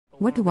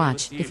What to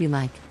watch, if you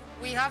like.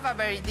 We have a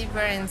very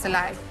different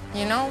life,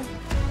 you know?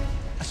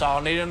 That's all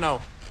I need to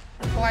know.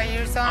 Why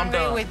you're so angry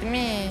done. with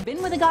me?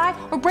 Been with a guy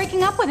or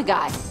breaking up with a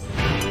guy?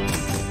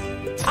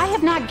 I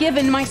have not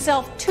given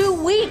myself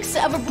 2 weeks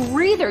of a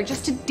breather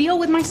just to deal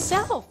with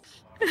myself.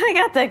 I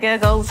got the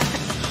giggles.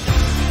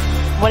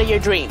 What are your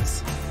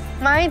dreams?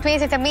 My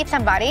dream is to meet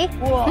somebody.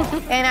 Whoa.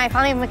 And I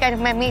finally got to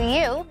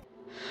meet you.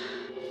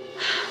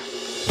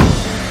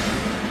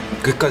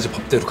 끝까지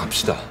법대로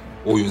갑시다.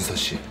 오윤서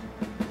씨.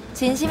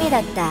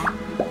 진심이랬다.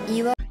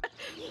 2월.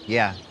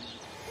 Yeah.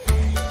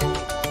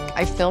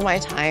 I fill my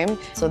time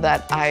so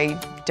that I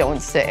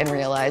don't sit and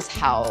realize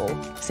how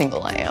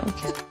single I am.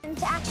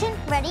 Into action,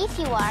 ready if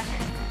you are.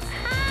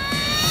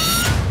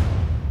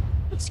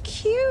 It's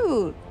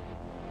cute.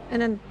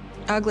 In an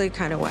ugly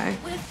kind of way.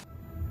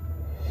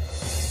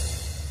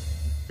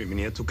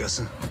 Bienvenida a tu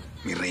casa,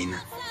 mi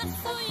reina.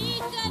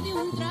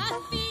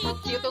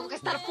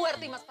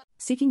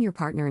 Seeking your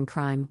partner in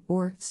crime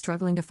or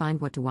struggling to find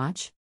what to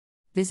watch?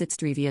 Visit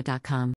Stryvia.com.